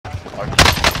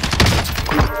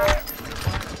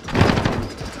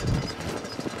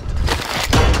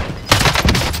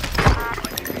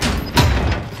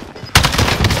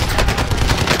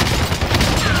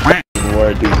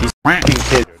Word, dude, he's f***ing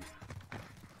kid.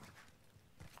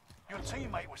 Your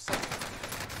teammate was saying.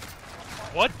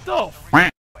 What the f?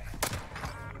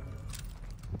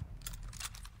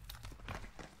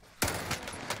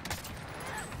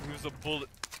 He was a bullet.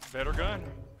 Better gun.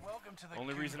 Welcome to the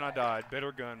Only reason I died.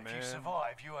 Better gun, man. If you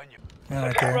survive, you earn your. Yeah,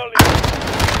 right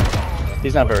there.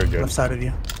 He's not very good. Left side of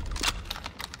you.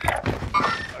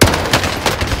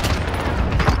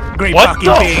 Great What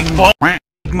fucking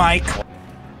ping, Mike.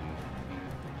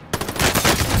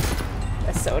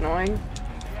 That's so annoying.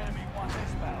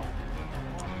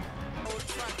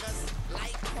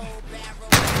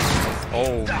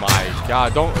 Oh my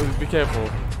god, don't be careful.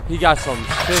 He got some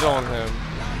shit on him.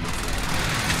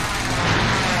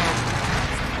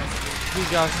 He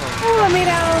got some. Oh, let me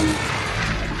down.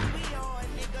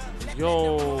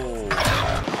 Yo.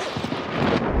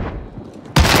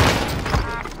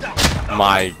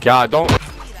 My god, don't.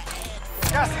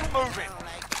 Gas is moving.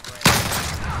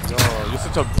 Yo, you're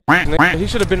such a nigga. He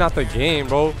should have been out the game,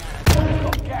 bro.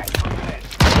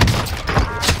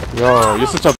 Yo, you're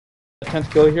such a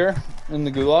 10th kill here in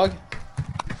the gulag.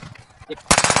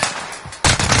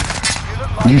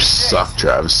 You suck,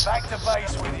 Travis. Back to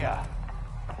base with ya.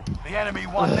 The enemy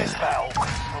won this battle, but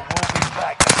we'll be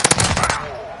back to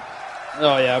the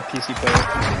war. Oh yeah, PC player.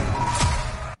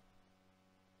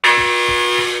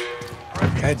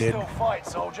 I did. Still fight,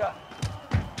 soldier.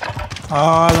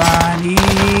 All I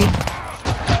need.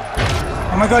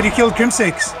 Oh my god, you killed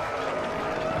Crim6.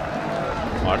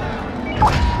 What?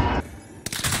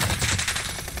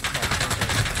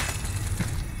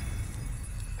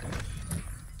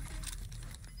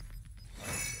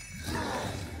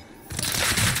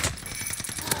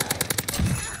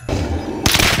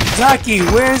 Zaki,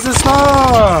 where's the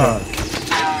smoke?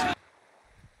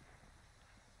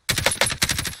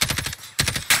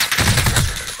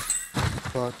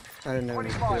 Fuck, I didn't know he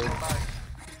was killed.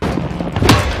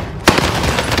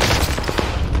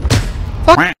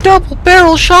 Fuck, double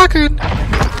barrel shotgun!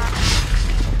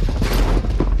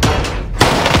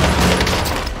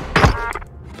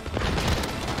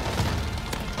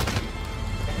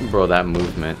 Bro, that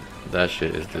movement, that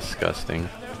shit is disgusting.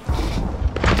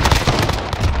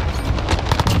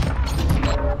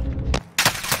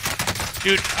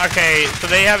 Dude, okay, so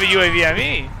they have a UAV on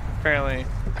me, apparently.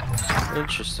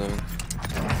 Interesting.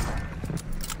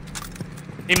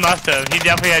 He must have. He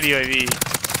definitely had UAV.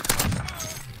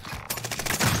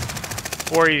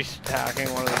 Or he's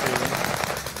attacking one of the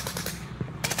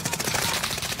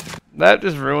two. That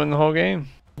just ruined the whole game.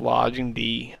 Lodging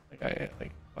D.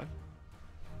 Like, what?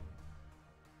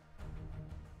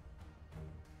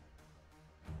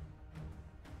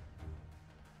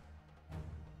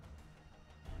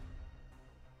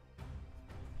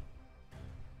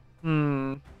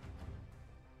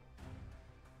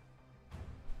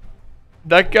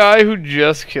 That guy who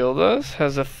just killed us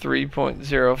has a 3.05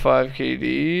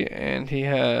 KD, and he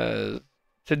has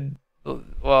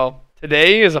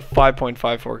today is a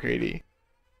 5.54 KD.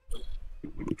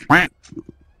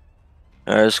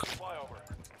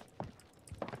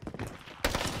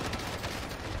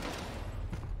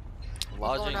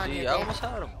 Lodging D, I almost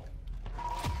had him.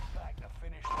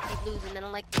 Keep losing, I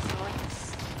don't like this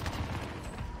noise.